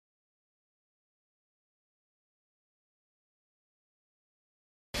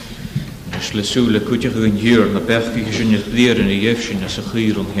le súla cúteach yn hir na bechgach sy'n ych ddir yn ei efsyn as y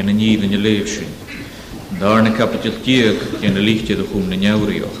chyrwn hyn yn nif yn y leifsyn. Dar na capital diag hyn y lichtiad o chwm na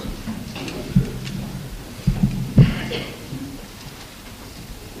niawrioch.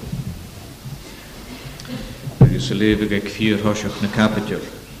 Agus y lefyg ag ffyr hosiach na capital.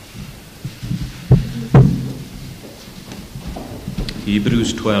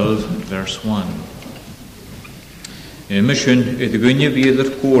 Hebrews 12, verse 1. Mission het gunje wieder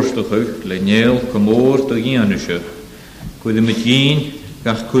koorstachig le neel komoor te gianische. Kude met jeen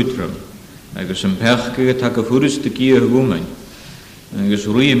gach kutrum. Agus een pechke tak a furus te kie woman. Agus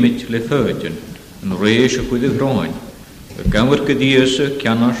roeie met le feuten. En reisje kude groen. Gamer kediese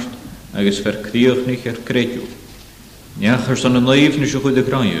kanast agus verkriegnig kretju. Njachers aan een leefnische kude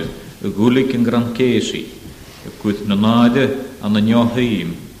granje. Gulik en gran kesi. Kud na nade aan een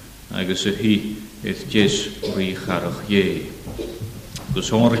njoheim. Agus hi het jes ri charach je. Dus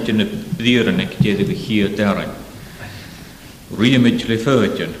hoort in het dieren ik jede begier daarin. Rie met le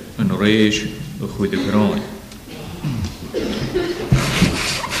feuten en reis een goede grond.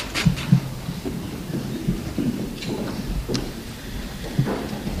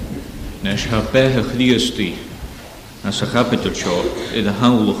 Nes haar bij Christi as a capital show in de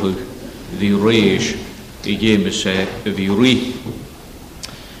houlige die reis die jeme zei wie rie.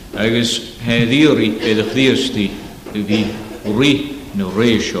 Agus he diri e de Christi vi ri no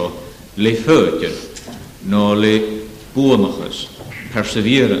reisio le feuten no le buonachus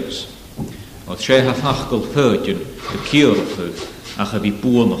perseverance. Od she ha fachgol feuten de kierachug ach vi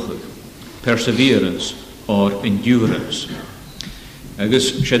buonachug perseverance or endurance.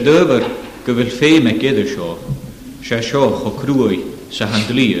 Agus she döver gewil feme gede sio she sio cho crui sa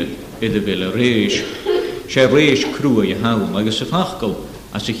handlie e de vile reis she reis crui haum agus se fachgol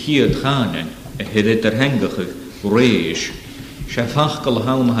as a chiad chanen a hidit hengachig reis. She fachgal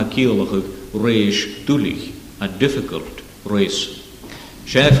haum ha kielachig reis dulich, a difficult reis.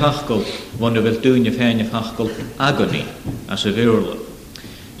 She fachgal wanneer wil doen je fijn fachgal agony as a virle.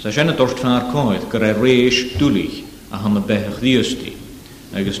 Sa shenne dorst vaar koit ger a reis dulich a han a behech diesti.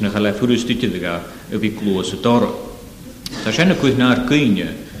 Agus na chala furustite de ga a vi kloose dorp. Sa shenne kuit naar kuinje,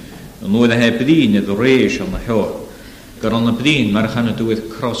 no de he bedien de reis an a heo. Gar an bdien maar gaan het with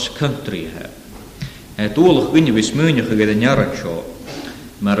cross country he. Het oorlog gunje wis meunje gegede njarret sjo.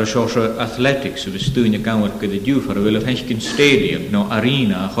 Maar a sjosje athletics wis stuinje kamer gede djufar wil of henschkin stadium no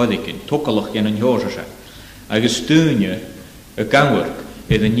arena a chodikin tokkalach gen an josje. Agus stuinje a kamer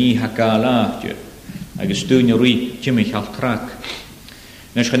ed a ni haka laatje. Agus stuinje rui timmich al trak.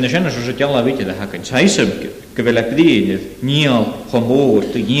 Nes gaan de jenne sjosje tjalla witje de hakken. Saisem gewel bdien nial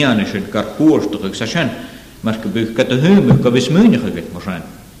chomoor te gianischen gar koorstug sa sjen. Maar ik heb de humor, ik heb eens menig gezegd.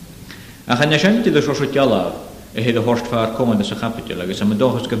 En ga je zien dat je zo'n jala, de horstvaar komen dat ze kapitje leggen. Ze moeten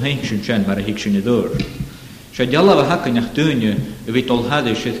toch eens heen zien, maar ik zie niet door. Ze jala we hakken naar tuinje, weet al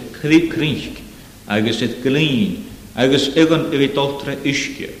hadden ze het krieg, eigenlijk het klein, eigenlijk weet al tre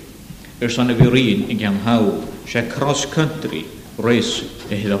ischje. Zijn we rien in gaan houden. Ze cross country race,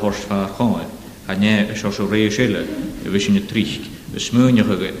 de horstvaar komen. Ga je zo'n reiselen, we zien het trieg, we menig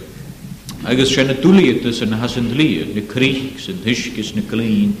gezegd. Agus sjenne tuliet is en hasendlie, ne krieks en hiskes ne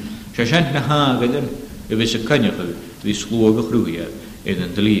klein. She sjent ne hageden, wisse kanjige, die sloge groeien in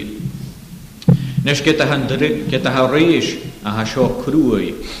een dlie. Nes geta ha reis a ha sjo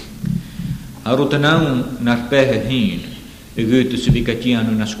kroei. Ha rotenaun naar behe heen, gute se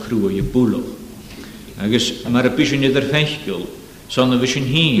vikatianu nas kroei bulo. Agus maar a pishin ieder fechkel, sonne wishin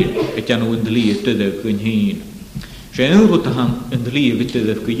heen, etianu in dlie tudde kun heen. She eurot han in de lie witte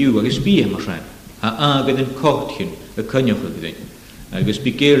de kuju agus bie maar zijn. Ha aged en kochtjen a kanjige din. Agus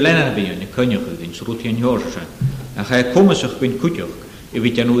bikeer lenna bien a kanjige din srut hen jor zijn. A ga komme sich bin kutjok. E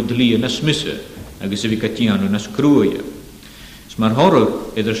wit anu de lie nas misse. Agus vi katianu nas kroeje. Smar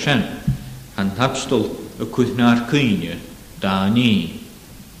horror eder sen. Han tapstel a kut naar kuinje da ni.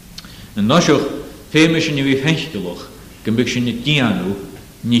 En nosoch femische ni vi fenchgeloch. Gembikschen ni tianu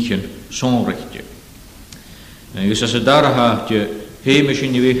nichen sonrechtje. Agus as a darha je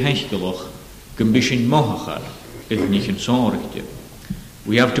femishin je henchgeloch, gembishin mohachar, it nichen sonrichtje.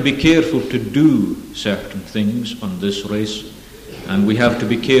 We have to be careful to do certain things on this race, and we have to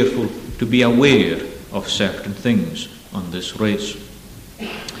be careful to be aware of certain things on this race.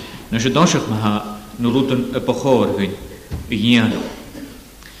 Nes je dansach maha, nuruten a pachorgin, iano.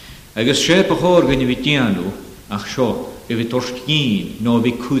 Agus she pachorgin vitiano, ach sho, evitorst gin, no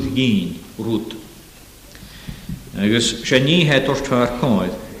vi kud gin, rut. Agus she ní het torst vaar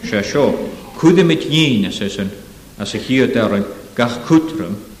koid, she sjo, kude met jene sesen, as a hier daarin gach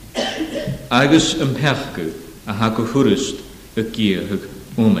kutrum, agus pechku, a hake hurust, a gierhug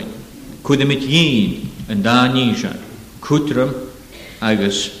omen. Cwyd mit yin yn da nisan, cwtram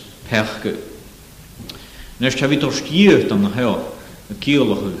agus pechge. Nes ta fit o'r stiert am na heo, y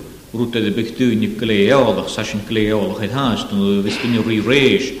ciolach rwt edrych bych dyn i gleolach, sasyn gleolach eid haast, yn ys gyn i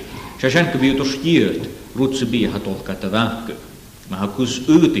reis, sasyn gybiwyd o'r stiert, rwt sy bi hadol gata fachge. Mae ha cws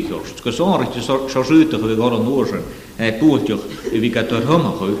ydych orst, cos orych ys o'r ydych yw goron orsyn, bwyltioch i fi gata'r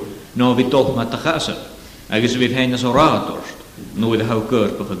hymach yw, no fi dolch ma tachasa, agos fi fhenas o'r rad orst, no yw haw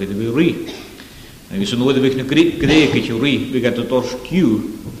gyrpach ag yw ri. Agos no yw bych na gregich yw ri, fi gata'r orst giw,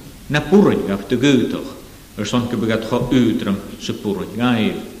 na bwryn gaf dy gydach, son que begat ho utrum se puro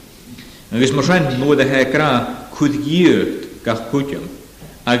gael. Agus mar sein no de he gra cwdgiert gach cwtjum,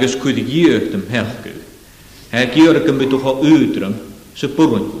 agus cwdgiert am hergu. He gier kan bit ho utrum se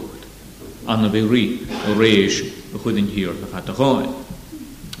puro goed. Anna be ri o reis o chwdin hier na hat gaen.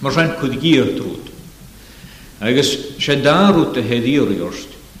 Mar sein cwdgiert rut. Agus se darut de hedir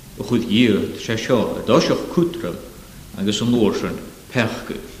jorst o cwdgiert se sjo, dosoch cwtrum agus om orsen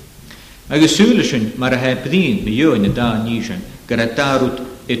pergu. Agus súlasin mar a he brín mi jöin a da nísan gar a darút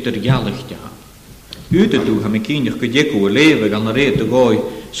etter Gaelic ha. Utatú ha mi cínach go deku a leve gan a réit a gói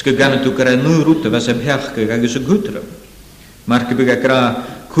ska ganatú gar a núrúta vas a bhechga agus a gutram. Mar go bega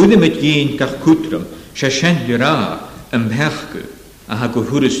gra cwydda mit gín gach gutram se sendli ra am bhechga a ha go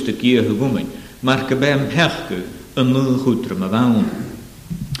hurista gíah a gumin mar go be am bhechga a nú gutram a bhaun.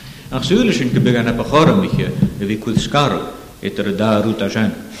 Ach súlasin go bega na bachoramiche a vi cwyd scaru etter a darút a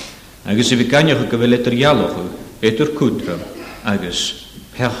sen. Agus vi canioch go bhfuil etter Gaelach etter cwtram agus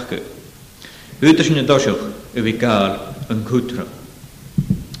pechge. Utas na dosioch vi gael yn cwtram.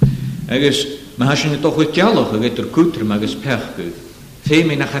 Agus ma hasin na doch Gaelach etter cwtram agus pechge. Fe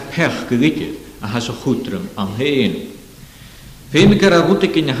mi nach a pechge gydde a has a cwtram am heen. Fe mi gar a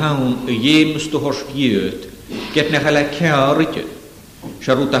rwtig in haun y jemus do hors giet get nach a la cear rydde.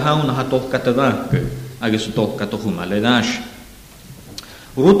 Sa rwt a haun a ha doch gata dhake agus a doch gata chwmal edash.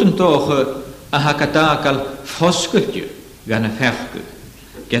 Rúten toch a hakatakal foskeltje gan a fechge.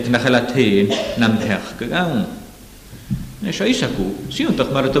 Get na chala teen nam fechge gaun. Ne sa isaku,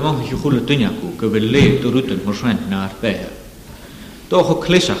 siuntach mar a tamanchi chula tunyaku go bhfuil leid o rúten morsant na ar behe. Toch o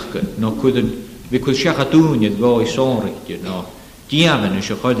clisachge no cwydyn vi cwyd siachatúnid goi sonrichtje no diaven is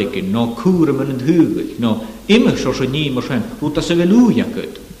a chodekin no cwrym yn hugel no imig sos a ní morsant rúta sa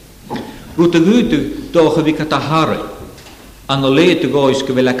velújakut. Rúta gútu toch a vi katahari. An o leid o goes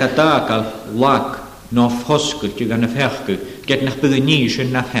go bhfuil a katakal lak no foskel ti gan a fechge get nach bygge nís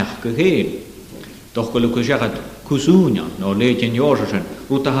yn na fechge heen. Doch go lukos jagad kusúnia no leid yn jorsen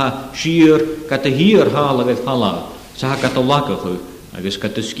rúta ha sir gata hir hala vef hala sa ha gata lakachu agus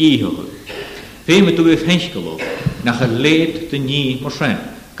gata skihachu. Féime tu vef henskelo nach a leid de ní morsen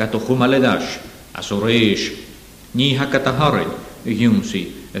gata chumaledash as o reis ní ha gata harin y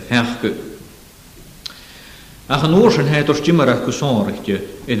hjumsi a fechge. Ach an oorsen heit o'r stimmerach gusonrichtje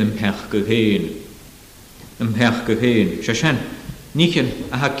in een pechge heen. Een pechge heen. Se sen, nichen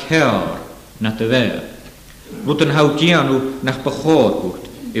a ha kear na te weer. Rut een hou dianu nach begoorgoed,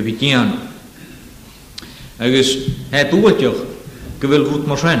 vi dianu. Agus heit boertjoch, gewil rut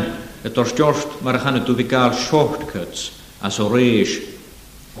morsen, het o'r stjorst mar a channe tu vikaal shortcuts, as o reis.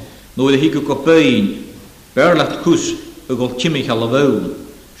 No de hiku kopein, berlacht kus, ugol chimich alla woon,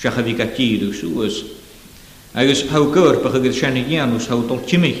 sech a vikatiru suus. Agus hau gyrpach agad sianna gianus hau dol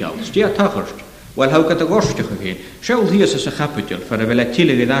chimichal, stia tacharst, wel hau gada gorstach agin, siawl hias as a chapital, fara vela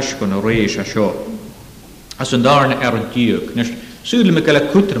tilig id asgon o reis a sio. As yn darna an diog, nes sŵl me gala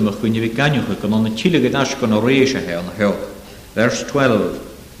cwtramach gwyn i fi ganioch ag an tilig id asgon o reis a hel na hel. Vers 12.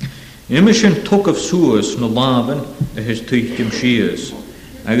 Imis yn tog of suas no laban a his tuichtim sias,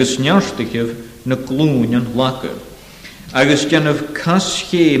 agus njarstichif na glún an laka, agus genaf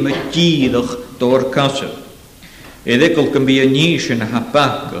casché me díadach dor casaf. Edekol kan be a níis yn a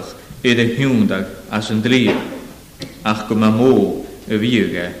hapachach a hiúndag as yn dria, ach go ma mó a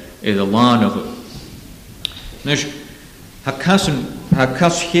viga a lánach. Nes ha cas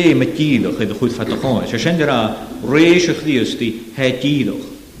ché me díadach a chud fatachán, se sendir a réisach díasti he díadach,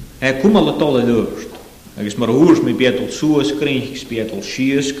 he cumal a tolle dörst, agus mar húrs me betal suas grinchs, betal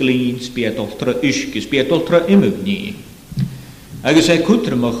sias glíns, betal tra iskis, betal tra imig ní. Agus he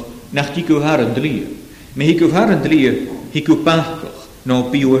kutramach nach diku haar an dria. Me hiku haar an dria, hiku pachach, no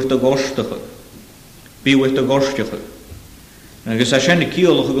biuert a gorstach. Biuert a gorstach. Agus a senne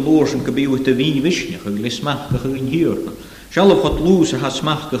kielach a gelorsen ka biuert a wie visnach, a glismachach a gyn hierne. Shalaf hat loose ha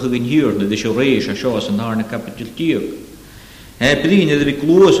smachach a gyn hierne, dis a reis a shoas an harne kapitel tieg. He bdien edder vi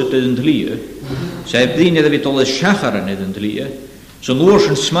kloose te den dlia, se bdien edder vi tolle schacharen edden dlia, so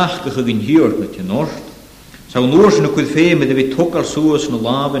lorsen smachach a gyn hierne te nord, Sa nóir na cuid féime de bhí tugal suas na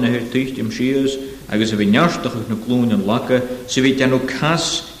lában a hir tucht im sias, agus a bhí nearstach na clún an lacha, sa bhí teanú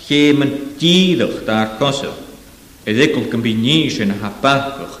cas chéman díadach dar cosach. Icol gan bhí níos na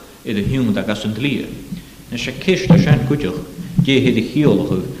hapachach I de hiún agus an dlia. Na sé ciste sean cuideach, dé héad a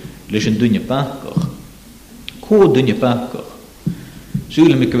chiolachu leis an duine bachach. Có duine bachach.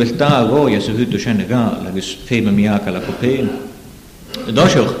 Súla mi go bhfuil dá gáia sa húta sena gáil agus féime miacha le go péin.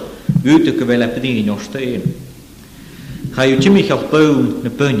 Dáiseach, húta go bhfuil epidín ó stéin. Chaú tíimiich bón na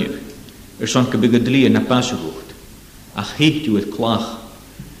bunneach, san go big a dlia na basúcht, a chichtú it clach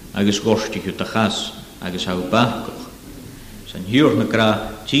agus gorstiú a chas agus há bachach. San hiúr na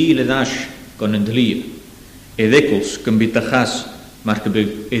gra tíle dáis gan an dlia. Icils gan bit a chas mar go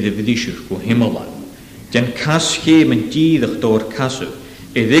big idir vidíisiúr go himmelan. Den cas chéim an díadach dór casú,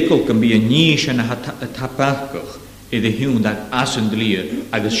 icil gan bí a níos an a tapachach idir hiún ag as an dlia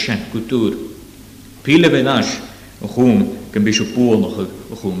agus sean gútúr. Píle bhedáis a chum gan bí seo bólnacha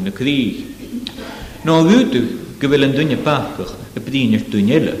a chum na crí. Ná gútu go bhfuil an duine bachach a bdíneir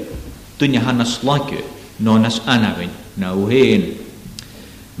duineile, duine hana slaice ná nas anhain ná ó héin.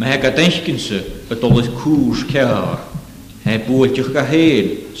 Ma he a deichcinsa a dolas cús cear, he búilteach go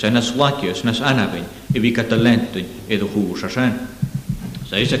héin sa nas slaice nas anhain I bhí go lentuin iad a chús a sein.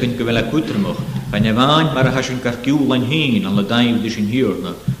 Sa is ag go bhfuil a cútramach, fan e bhain mar a hasin gar giúil an hín an le daimh dis an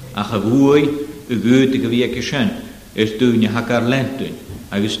hiúrna, a cha bhuai a gúta go bhí ag sein, dúine ha gar lentuin,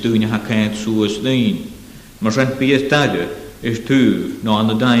 agus dúine ha caint suas dain. Mar san bíad daile túh ná an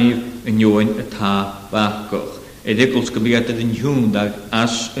na daimh an jóin atá bachach. Icils go bíad an hiún ag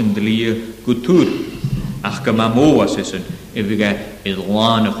as an dlia go túr, ach go má móas isan bhí ga I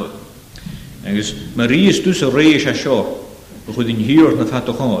lánacha. Agus Marías dus a réis a seo, a chud in hiúr na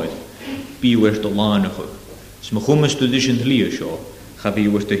fatacháid, bíhairt a lánacha. S ma chumas du dis an dlia seo, cha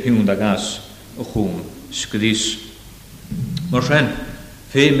bíhairt a hiún ag as a chum scadís. Mar sen,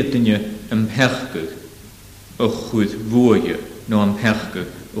 féime duine an pechge a chud bhuaige nó an pechge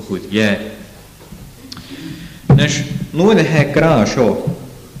a chud dhé. Nes, nóid a he gra seo,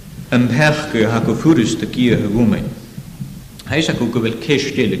 an pechge ha go furis de gia a gúmain. Heis a go bhfuil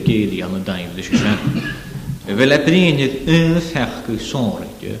ceistéile géalaí an na daimh leis sin. Bhfuil epidínead an pechge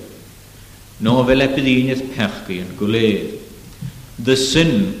sóirte, nó bhfuil epidínead pechge an goléad. The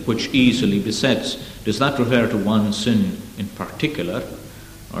sin which easily besets, does that refer to one sin in particular,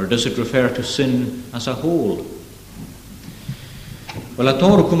 or does it refer to sin as a whole? Well, a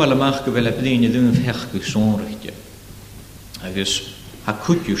tóra cuma lamach go bhfuil epidínead an pechge sóirte. Agus ha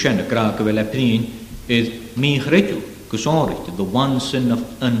cútiú sin a gra go bhfuil epidín iad míchreidú. The one sin of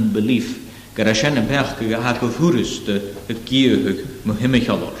unbelief, gur sin an pechge ha go fúris de gíothug mo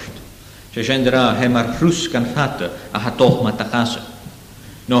himimechalort. Sé sin dra he mar hrús gan fata a ha doch mat a chasa.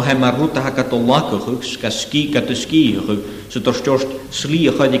 No he mar rúta ha gat o lacachugs, ga ski gat a skíchug, so tor stjorst slí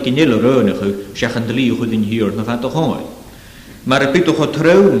a chad I ginile rönachug, sech an dlí chud in hiúr na fata cháid. Mar a pitoch o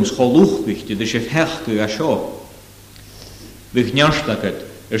trauns cho lúchvichte de sé pechge a seo. Vich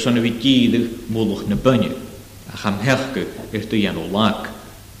njarstaket son a vi dídig múlach na bunne. A cham hechge du dhéanú lach.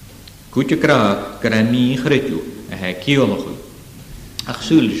 Cúte gra gur a mí chreidú a he ciolachu. Ach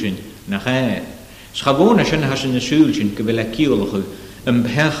súil sin na ché. Schabóna sin has sin na súil sin go bhfuil a ciolachu an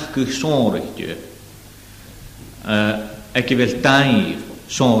pechge sóirte. A go bhfuil daimh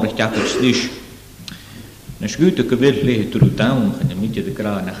sóirte achar slís. Na sgúte go bhfuil léitrú daun, chan na míte de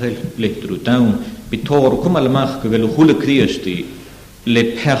gra na chil léitrú daun, bí tóra cuma lamach go bhfuil chula críastí le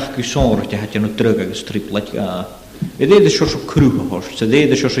pechge sóirte hat an drug agus triplet ga. Éidir seo seo crúcha horst, sa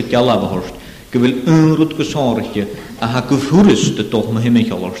éidir seo seo gealaba horst, go bhfuil unrút go sóirte a ha go fúris de toch ma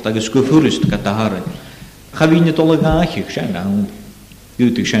himimechalort, agus go fúris de gat a harin. Cha bhíine dola gáicheach sin an,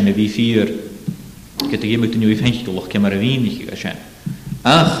 gúteach sin a bhí fír, get a gimmeach den uí fenchtalach ce mar a bhíniche a sin.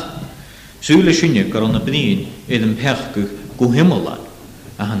 Ach, súla sinne gur an na brín éidir an pechge go himmelan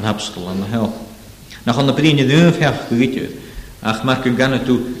a han hapstal an na hell. Nach an na brín éidir an pechge gítið, ach mar go ganna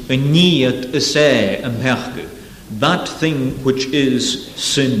tú a níad a sé an pechge. That thing which is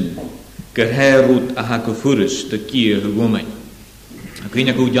sin, gur herút a ha go fúris de gia a gúmain. A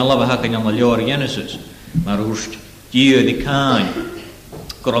cuine go dealaba ha gan an leor Genesis, mar húst gia di cáin,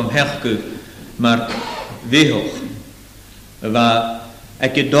 gur an pechge mar bhéhoch, va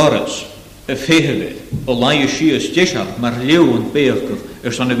ag doras, a féhile, o laia sias deisach, mar leo an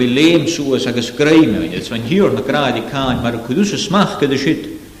béachgach, son a bhí léim suas agus gréime, it's van hiúr na gra di cáin, mar a cudús a smach go de sit,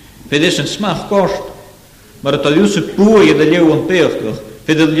 fed is an smach gorst, mar a talús a búi a leo an béachgach,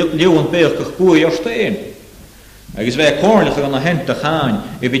 fed a leo an béachgach búi ar stein. Agus bheith córnach an a hent a cháin,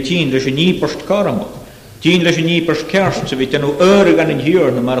 bhí tín leis a nípost karamach, Dyn leis ní pers kerst sa bhí anú gan in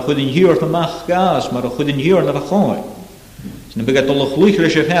hiúr mar a chud in hiúr amach gas mar a chud in hiúr na a cháin. Sna begad dolach lúch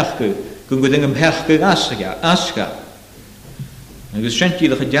leis a fechcu gon go dingam fechcu asca. Agus sentí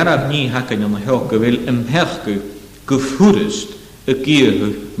a dearab ní hacan an heog go bhfuil fechcu go fúrist a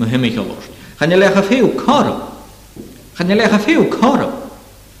gíorhu ma himichalást. Channe lecha féu carab.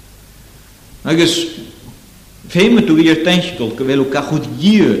 Agus féime tú ír denskol go bhfuil ga chud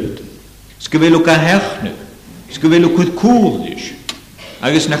díod. Go bhfuil ga hechnu. Go bhfuil chud cúldis.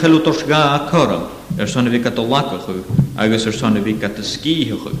 Agus na chaú tors ga carab sanna bhí gat a lacachu agus sanna bhí gat a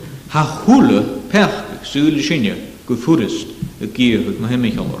scíhachu. Ha chúla pechcu súla sinne go fúrist a gíorhu ma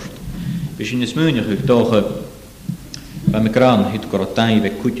himichalást. Bhí sin is múneach dócha ba me gran hit go a daimh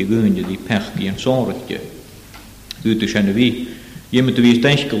cúte gúnde dí pechci an sánrichte. Dúta sinna bhí Jemme tu vís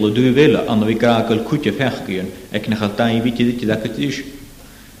denskol a du vile an vi gragal kutje fechgien ek na gal daai witje dit dat het is.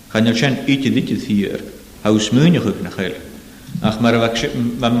 Gaan er zijn itje dit vier. Hou smeunje guk na gel. Ach maar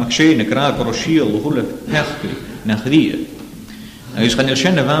wat maxene graag rosiel hule fechgi na grie. Is gaan er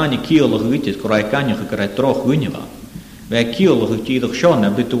zijn waani kiel witje korai kanje gekrai troch gunje wa. Wij kiel getiedig schon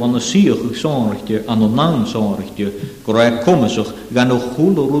en bitu an sier gesonrichte an een naam sonrichte korai komme zich gaan nog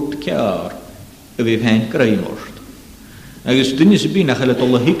hule roet kjaar. We zijn kreimorst. Agus dyn is bí nach chaile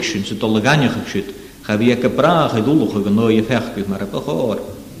tolle hiksyn sy tolle ganjach sydd, cha fi ag a brach a dwlwch ag a noi a fechgydd mar a bachor.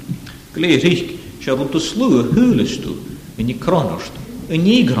 Gleir rich, sy'n rwt o slw a hwylystw, yn i cronost, yn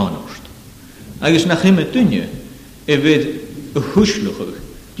i gronost. Agus nach hym a dynja, fydd y hwslwch ag,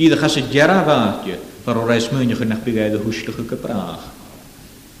 dydd a chas a djara fatja, far o reis mwynach nach bygaid a hwslwch ag a brach.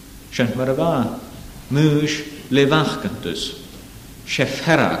 Sy'n mar a fa, mwys le fachgantys, sef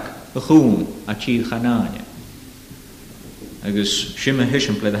herag, y chwn a tîd chanania. Agus simme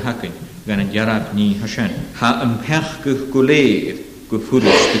hisem pled a hakin gan an jarab ní hasen. Ha an pechgu go leir go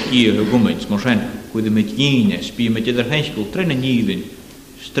fúrus de gír a gumins mar sen go de met gínes bí met idir henskul trenne nílin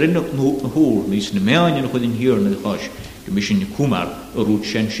strinne húr nís na meanin chud in hiúr na chas go mis sin cúmar a rút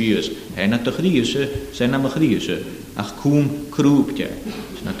sen sias hen at a chríise sen am a chríise ach cúm krúbte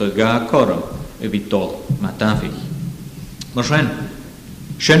sna to ga koram a vi tol ma tafik. Mar sen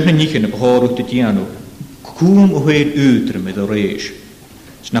na níchen a bhorú te tianu Cúm o héir útre med a réis.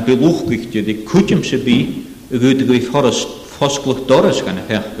 Snap i lúchgichte de kutjum se bí a gúte go i foskluch doras gan a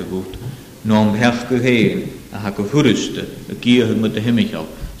fechge gút. No am fechge héin a ha go fúriste a gíhug met a himichal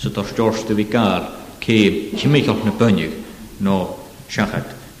sa tar stjórste vi gar kéim himichal na bunnig no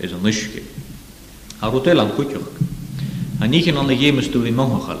siachat is an liske. Ha rotel an kutjuch. Ha níchen an a jémestú i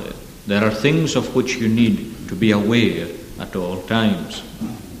mohachale. There are things of which you need to be aware at all times.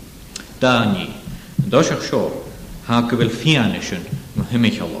 Dani. Dosach seo, ha go bhfuil fianisisin mo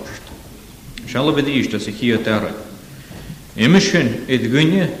himichalást. Seala bid íst as a chi dara. Imisin iad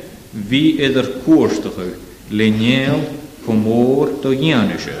gunne hí idir cuairstacha le néal pomór do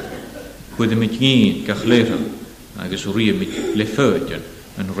ghianise, chud mit gín ga chléiran agus riamid le fødjan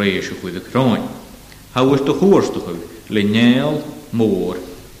an réise chud a chráin. Ha was do cuairstacha le néal mór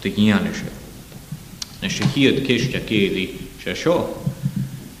do ghianise. Na se chiad ciste cédi se seo.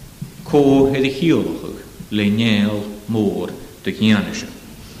 Có hedd i chiolachug le néal mór de ghianise.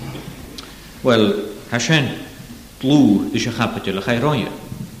 Wel, ha sen glú di se chapate le chairoia.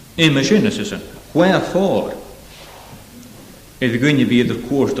 Ima sin as is an chwer fór. Edd gynne bí idir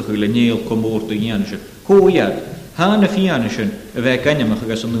cuairstachug le néal có mór de ghianise. Có iad, ha na fianisin a bheith ganneamach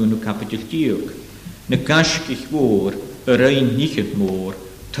agus an núnú capatil diog. Na gascich mór a rein níchid mór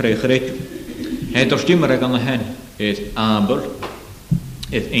trech réitu. Het stimmer ag an a hen, edd Abel,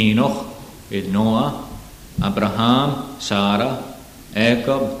 edd Enoch, edd Noah, Abraham, Sarah,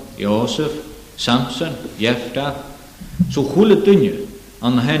 Jacob, Joseph, Samson, Jefta. So chule dunne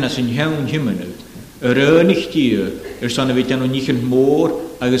an hen as in heun himmenu. Rönig dier sanna vit an nichen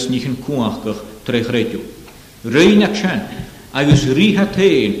mór agus nichen kuachgach trech réitu. Röinak sen agus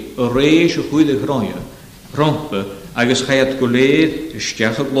rihatein a réis a chuide chroia. Rompe agus chaiat go leid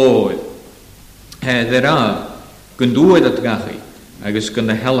steach a glóid. He derá gundúid at gachi agus gun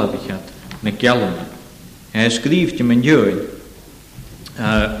na helabichat na gelana. He skrifte men jöin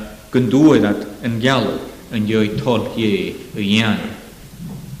gundúid at an gelu an jöi tol hé a jana.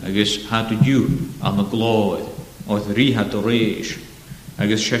 Agus hatu djú an a glóid oedd rihat a réis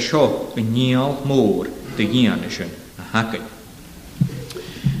agus se seo a níal mór de jana sin a hacain.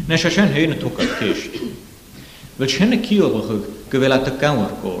 Na se sin héna tukad tist. Wel sinna ciolachug go bhfuil at a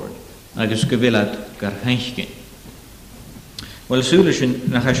gawar górn agus go bhfuil at gar heichgin. Wel súla sin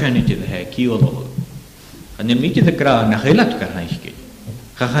nach a sin itid a he ciolachug. An im itid a gra nach eilat gar heichgin.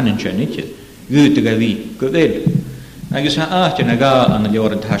 Chachanin sin itid, gúta ga bhí go bhfuil. Agus ha áte na gá an a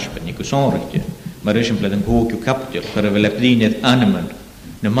leor an taspa ní go sánrichte. maar is een plek een goeie kaptel, voor we lepdien het animen,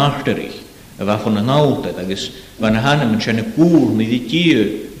 de machterig, waarvan een altijd, dat is, wanneer animen zijn een koer, met die tier,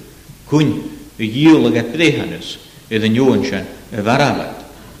 kun je jierlijk het prehanis, en een jongen zijn, waralat.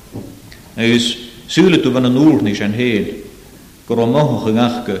 Dus, zullen toen van een oor niet zijn heel, kora mogen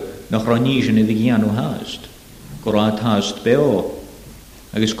gegachte, nog ranischen in de giano haast, kora het haast bij o.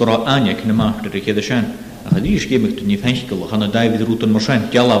 Dus kora aanjek de machterig, je de zijn, en die is gegeven toen je venskelen, gaan de David routen maar zijn,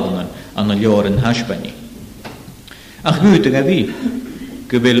 tjallavenen, aan de jaren haspani. Ach, goed, ik heb wie.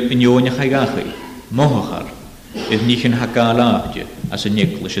 Ik wil een jongen gegache, mogen het niet een hakalaagje, als een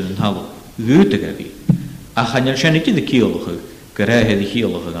nekles in een hal. Goed, ik heb wie. Ach, en je zijn niet de kielige, krijg je de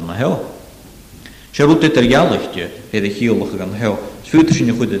kielige aan de hel. Ze roept het er jalligje, de kielige aan de hel. Het voelt je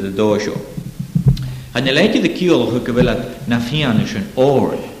niet goed in de doosje. En je leidt de kielige, ik wil het nafianischen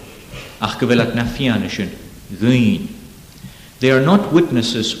oor. Ach, ik wil het nafianischen geen. They are not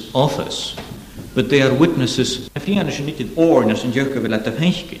witnesses of us, but they are witnesses. Nafianischen niet het oor, als een jurke wil het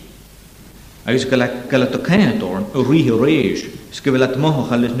afhenschken. Als ik wil het ook geen oor, een riege reis. Ik wil het mogen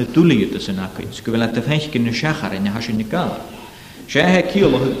gaan het natuurlijk te zijn akken. Ik wil het afhenschken in de schachar en de hasje in de kaal. Zij het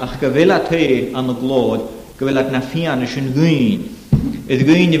kielige, ach, ik wil het heen aan de gloed. Ik wil het nafianischen geen. Het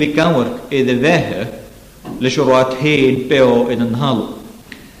geen wie kan in de wegge, les je roet heen peo in een hal.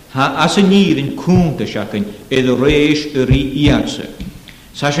 Ha as een hier in koen te schakken, in de reis rie iatse.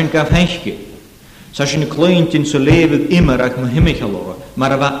 Sasjen gaf henschke. Sasjen kleint in zijn leven immer uit mijn hemmegeloren.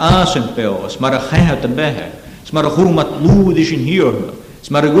 Maar wat asen peos, maar een gehet en behe. Maar een goe met loedisch in hier.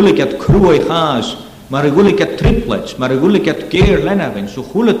 Maar een gulik het kroei gaas. Maar een gulik het triplets. Maar een gulik het keer lenavin. Zo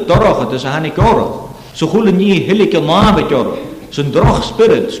goele torog het is aan ik orog. Zo goele nie hilike navet orog. Zo'n droog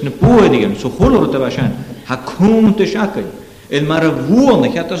spirit, zo'n poedium, zo goele te waschen. Ha koen te schakken. En maar een woon,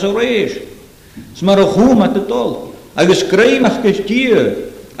 het is een reis. Maar een goe met het al. Agus kreim ach gestier.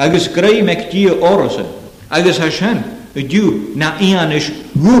 Agus kreim ek die orse. Agus Hashem, du na ianisch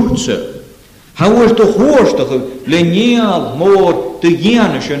goedse. Hou is toch hoorstige, lineaal moor te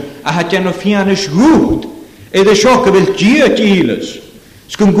janischen, a het jan of janisch goed. En de schokke wil die tieles.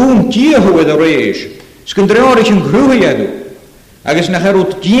 Skun goem die hoe de reis. Skun draarig een groei doen. Agus nachher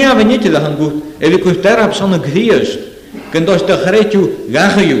ut die we niet de hand goed. En we kunnen daarop zo'n griest. Kun dat de gretje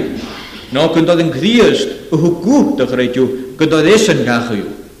gageju. Nou kun dat een griest, hoe goed de gretje, kun dat is een gageju.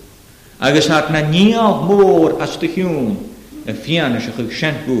 Agus had na nial moor as de huun, en fianische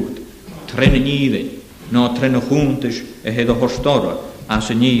geschenk goed, trennen nieden, nou trennen groentes, en he de horstore, as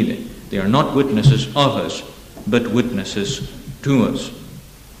een nieden. They are not witnesses of us, but witnesses to us.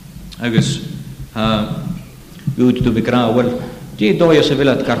 Agus, goed te begraven, wel, die doe ze wil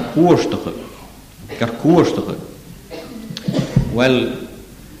het karkoerstige. Wel,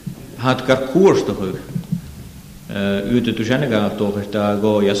 het karkoerstige, uit de toezenigheid toch is daar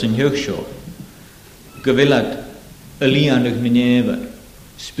gooi als een jeugdshow. Gewillet, alianig meneven,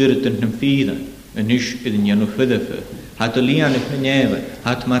 spiriten hem vieren, en is in je nog verder. Het alianig meneven,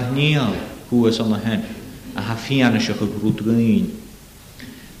 het maar niet al, hoe is aan hen, en het fianische gegroet geen.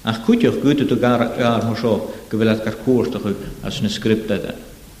 En goed het te gaan maar zo, gewillet karkoerstige als een script hebben.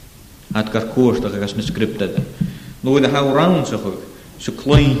 Het karkoerstige als een script hebben. Nooit de hou ranzig, zo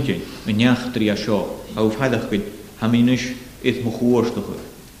kleintje, een jachtria show, hou veilig kunt. Haminisch is me gehoorstiger.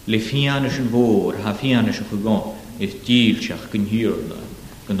 Le fianischen woord, ha fianischen gegaan, is dieltjach kun hierne.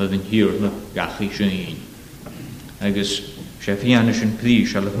 Kun dat een hierne, gach is een. Agus, ze fianischen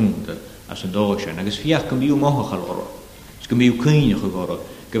prijs alle honden, als een doosje. Agus fiach kan bij u mogen geworden. Het kan bij u kunnen geworden.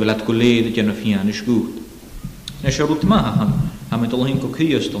 Ik wil het college dat je een fianisch goed. En ze roept maar, ha met al hinkel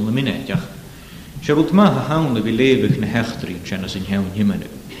kiest om de minnetjach. Ze roept maar, houden we levig ne hechterin, zijn als een heel himmelen.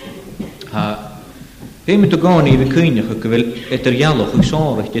 He met de gaan even kunnen, ik wil het er jallig, ik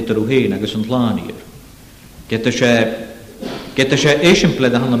zorg dat er heen, ik is een lanier. Get er ze exempel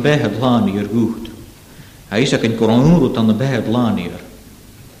dat aan de bij het lanier goed. Hij is ook een koranroet aan de bij het lanier.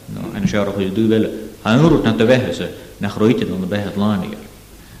 Nou, en als je ook wil doen, hij roet naar de weg is, naar groeit het aan de bij het lanier.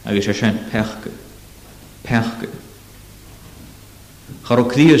 Hij is een pechke. Ga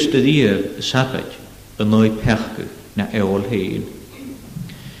ook die te dier, sappet, een nooit pechke, naar eeuwel heen.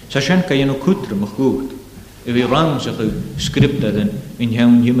 Sashen kan je nog kutre mag goed. En we ranzige scripten in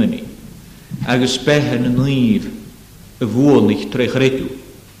jouw jimeni. Agus spehen en lief. Een woordig terugretu.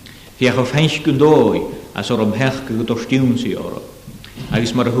 Via of henschken dooi. Als om hechke gedorstuun zie ora.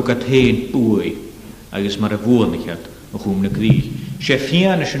 Agus maar hoe het heen poei. Agus maar woordigheid. Nog om de krieg.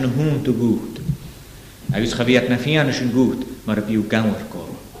 Chefianisch en hoen te goed. Agus geweert na fianisch en goed. Maar op uw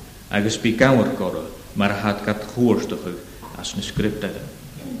kamerkorre. Agus bij kamerkorre. Maar had het gehorstige. Als een scripten.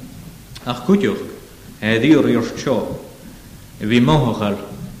 Ach goed joh, hij die er eerst zo. En wie mogen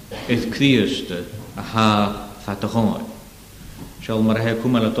Christe a ha fatagóin. Shall mar he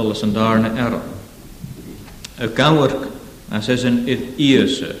kumala tollas an darna era. A gawark as is an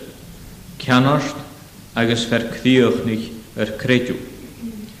iese, canarst agus ver Christnich credu.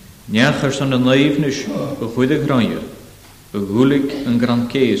 Neachar son an naivnish a chuide granje, a gulik an gran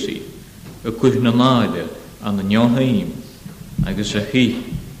kesi, a kuchna naide an the njoheim, agus a hi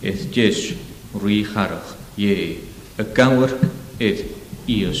jes ri charach ye, a gawark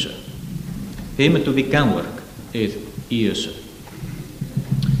iese. Hema to vi gawark iese.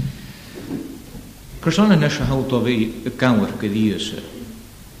 Persona nesha houdt of a gawark iese.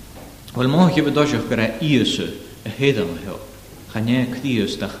 Wel mag je bedosjach gara iese a hedan hel. Ganje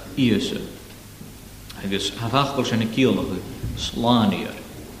kriestach iese. Agus havachkel zijn kielige slanier.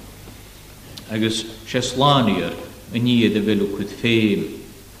 Agus she slanier en nie de wil ook het veel.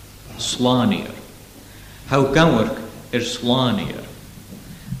 Slanier. Hou gawark slanier.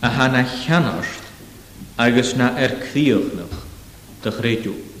 A hana chanarst agus na kriegnig de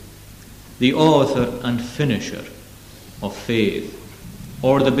gretu. The author and finisher of faith,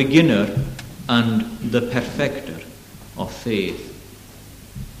 or the beginner and the perfecter of faith.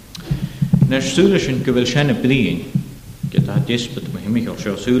 Naar Sulishin gewil shenne blien, get a disput me Michael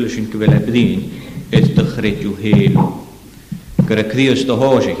show Sulishin gewil blien, het de gretu heel. Ger krius de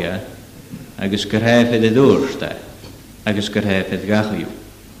hoge, agus gerhef de doorsta, agus gerhef het gachu.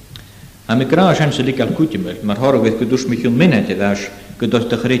 Am ikra shan se likal kutimel, maar hoor weet gedus Michael minnet das gedocht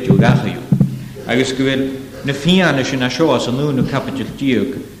de gretu gachu. Agus gewil ne fianische na show as nu no capital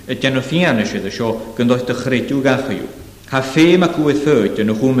diuk, et no fianische de show gedocht de gretu gachu. Ha fe ma kuet feut en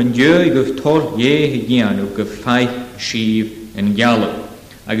hoe men je guf tor je higianu gefai shiv en gale.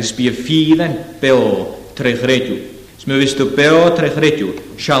 Agus bi fielen bel tregretu. Sme wist to bel tregretu,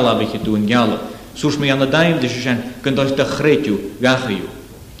 shala we tu en gale. Sus me aan de daim de zijn gedocht de gretu gachu.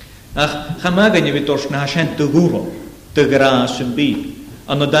 Ach, ga magen je witos na shen te guro, te gras en bi.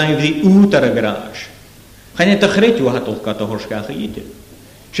 Aan de daim die utere gras. Ga je te gretu hat ook kat horska geite.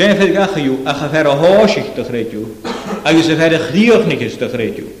 Zijn het gachu, a gever hoosig te gretu. Agus a ver griognig is te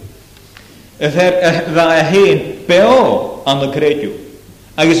gretu. A ver wa heen peo aan de gretu.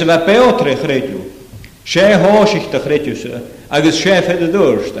 Agus wa peo tre gretu. Zij hoosig te gretu se. Agus chef het de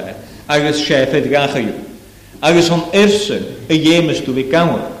doorsta. Agus chef het gachu. Agus on ersen a jemes to we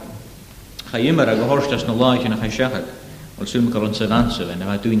kamer. Ga je maar a gehorst as no laatje na ga shachak. Al sumkar on se vanse en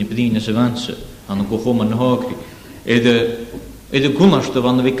wa doen je bedien se vanse. Aan de kogom en hoogri. De gunnaste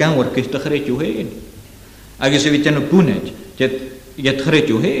van de weekendwerk is de gretu heen. Agus we ten op bunet, jet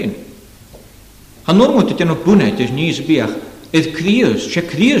gretu heen. Han normo te ten op bunet is niet biach. Het krius, she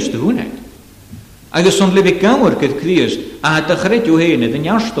krius de bunet. Agus on le weekendwerk het krius, a de gretu heen de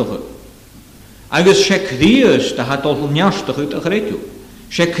njastoge. Agus she krius, de hat al njastoge de gretu.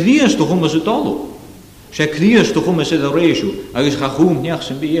 She krius de gumme se talo. She krius de gumme se de reju. Agus ga gum njach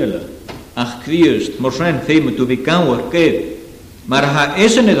sen biele. Ach krius, morsen feme to weekendwerk. Maar ha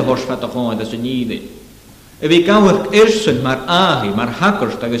isen de horsvat gewoon dat ze niet. We kan werk ersen maar ahi, maar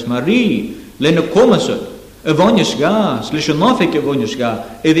hakkers tages Marie, lene komen ze. Vonjes ga, slische nofike vonjes ga.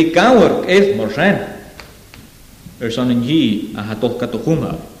 We kan werk echt maar zijn. Zijn een ji, a hat ook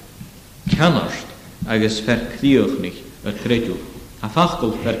katoguma. Kannerst, ages verkriegnig, het kretu. Ha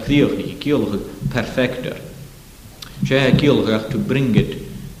fachkel verkriegnig, kielge perfecter. Zij kielge to bring it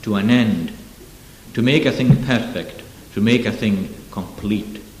to an end, to make a thing perfect. To make a thing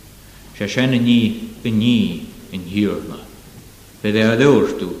complete. Shashana ni in hierna. Vede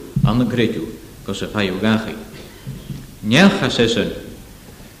adorstu aan de gretu, kos of hayugachi. Njacha sessen,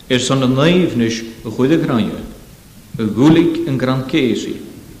 son een naivnish a goede granje, a gulik en gran kesi,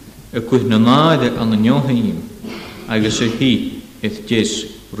 a kuhnanade aan de njoheim, agus a hi et jes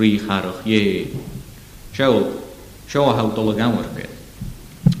richarach ye. Shao hout alle gawerke.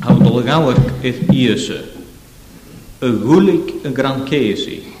 Hout alle gawerk et iese. A gulik a gran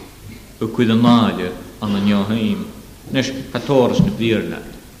kesi, a kudanade aan de njoheim, nes kators ne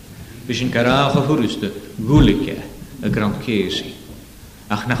viernet. Bis in karage voerste gulike a gran kesi.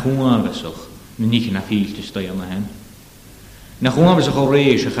 Ach na gewoon we toch, niet na veel te staan hen. Na gewoon we toch al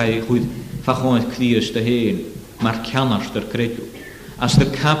reis, ga je goed van gewoon het krius te heen, maar kanners ter kretu. As the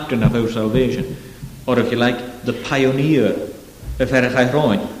captain of our salvation, or if you like, the pioneer of our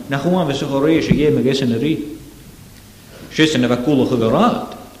gairoin. Na gewoon we toch al reis, je me ges in de rie. Shessen we koelige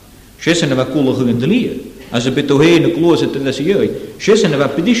geraad. Shessen we koelige gendelier. Als een beetje heen kloos te lezen je. Shessen we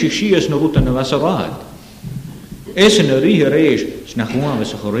pedische schiers naar route naar waseraad. Is een rie reis. Na gewoon we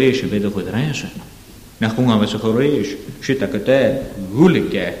zich reis bij de goed reizen. Na gewoon we zich reis. Shit akete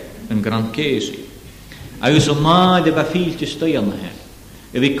gulike een grand kesi. Als een ma de bafieltje staan hebben.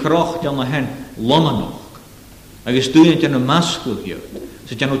 bhí crocht an hen lomanoch, agus dúint an mascúhiúcht,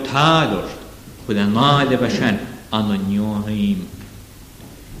 sa teanú táidirt, chud an máide bheith sin an niohaim.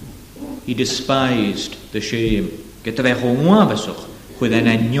 He despised the shame. Get a bheith chomhabasach chud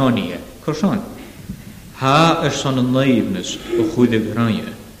an nionia. Corson. Ha son an naivnas o chud a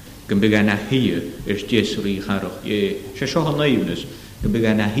grania. Gan began a hia jesri charach ye. Se seo an naivnas. Gan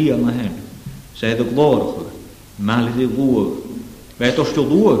began a hia an hen. Said the glorach. Mal di luag. Weet ostel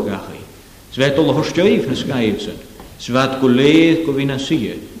luag gachi. Zweit alle horsteif na skyfsen. Zweit go leed go vina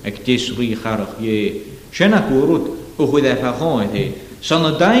sie. Ek jesri charach ye. Sena kurut o chud a fachoid he. San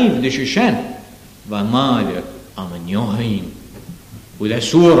a daif de se shen. Van maile an an niohaim. With a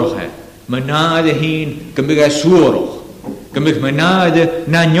soorach. Manade heen, kan bega soorach. Kan bega manade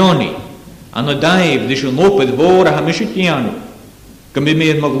na njoni. An a daif, dis een op het woorden ha mishikianu. Kan be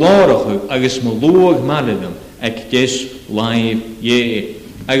meer maglorach, agus maloog maledem, ek tes live ye.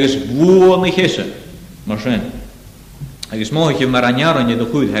 Agus bloe me gissen. Maar zijn. Agus mocht je maar aan jaren je de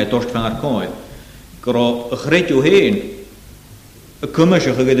goedheid torst van haar kooi. Kro gretjo heen. Een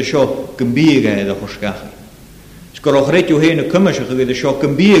kummersje ge de shop, kan biege de verschachen. Skoro gretjo heen kummersje ge de shop,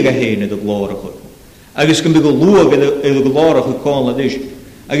 kan biege heen de glorige. Agus kan bege loog de glorige kolen is.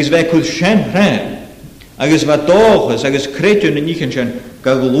 Agus wij kud shen ren. Agus wat doges, agus kretjo ne nichen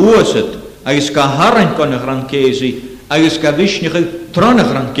ka gloset. Agus ka harren kon grankezi. Agus ka vishnige tronne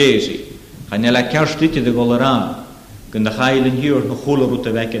grankezi. Gaan je la kerstite de goleran. Kun de geilen hier nog golle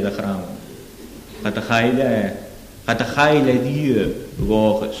route wekke de gram. Gaat de geile die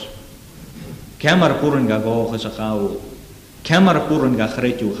goges. Kemar puren ga goges a gauw. Kemar puren ga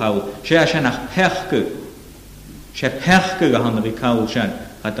gretju gauw. She nach pechke. She pechke ga handen vi kauw shen.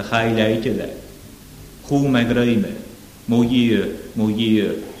 Gaat de geile eite de. Goe me greime. Mo hier.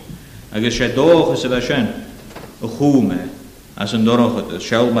 Agus she doges a shen. Goe me. As een dorget.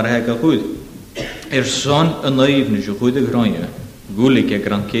 Shell maar heke goed. Son een leefnis, een goede granje. Goelik en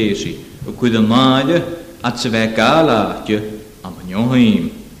grankesi. Een goede maade. At ze wij kalaatje. Am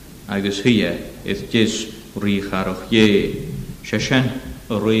njoheim. Agus hier. Het is riecharach je. Sheshen.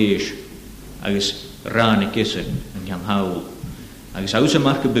 Reish. Agus rane kissen. En jan haul. Agus hou ze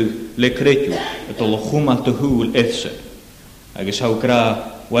marke le kretju. Het alle guma te hoel etsen. Agus hou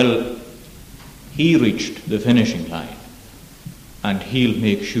kra. Well. He reached the finishing line. And he'll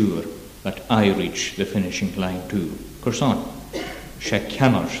make sure that I reach the finishing line too. Corson. She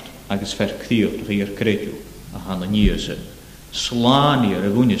cannot agus fer cleared hier kretju. A han niese. Slanier a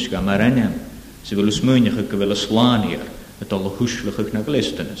wuniska marenem. Ze wil smunige gewille slanier. Het alle huislige na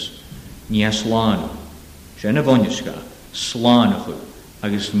glistenis. Nie slanu. Jene wuniska. Slanige.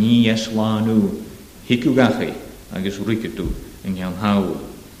 Agus nie slanu. Hiku gachi. Agus riketu. En jan hou.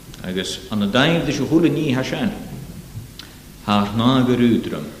 Agus an de daim de goede nie hashen. Haar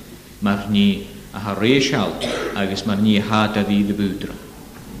nagerudrum. Maar niet a haar reishal, agus maar niet haat a die de buitra.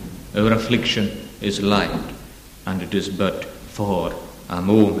 Our affliction is light, and it is but for a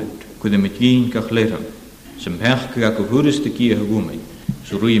moment. Kude met jien kach lirum, sem hechke ga kuhuris de kie hagumei,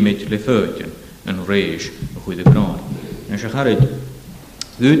 so roei met le feutjen, en reish a goede graan. En ze gaat het,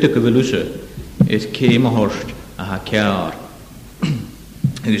 guite kevelusse, het keme horst a ha kjaar.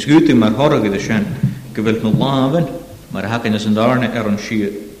 Het is guite maar horge de shen, gewelt no laven, maar haken is een darne een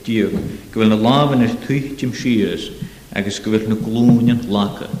schier. Diog, gwil na laven tuichtim shias, agus gwil na glúnjan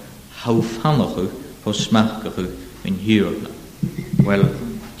laka, hau fannachu, ho smachkachu, in hiorna. Wel,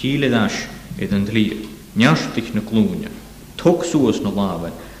 tiele dash, an dlier, njastich na glúnjan, tok suas na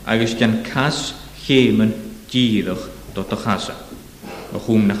laven, agus jan kas chemen dierach dot a chasa. A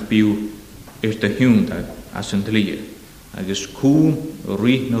chum nach biu, de hiundag as an dlier, agus koom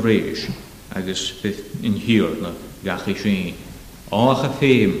ri na reish, agus in hiorna gachi sheen. Ach a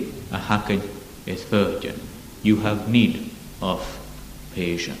fame a hacken is virgin. You have need of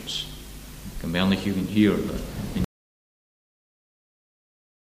patience. Can you can hear that.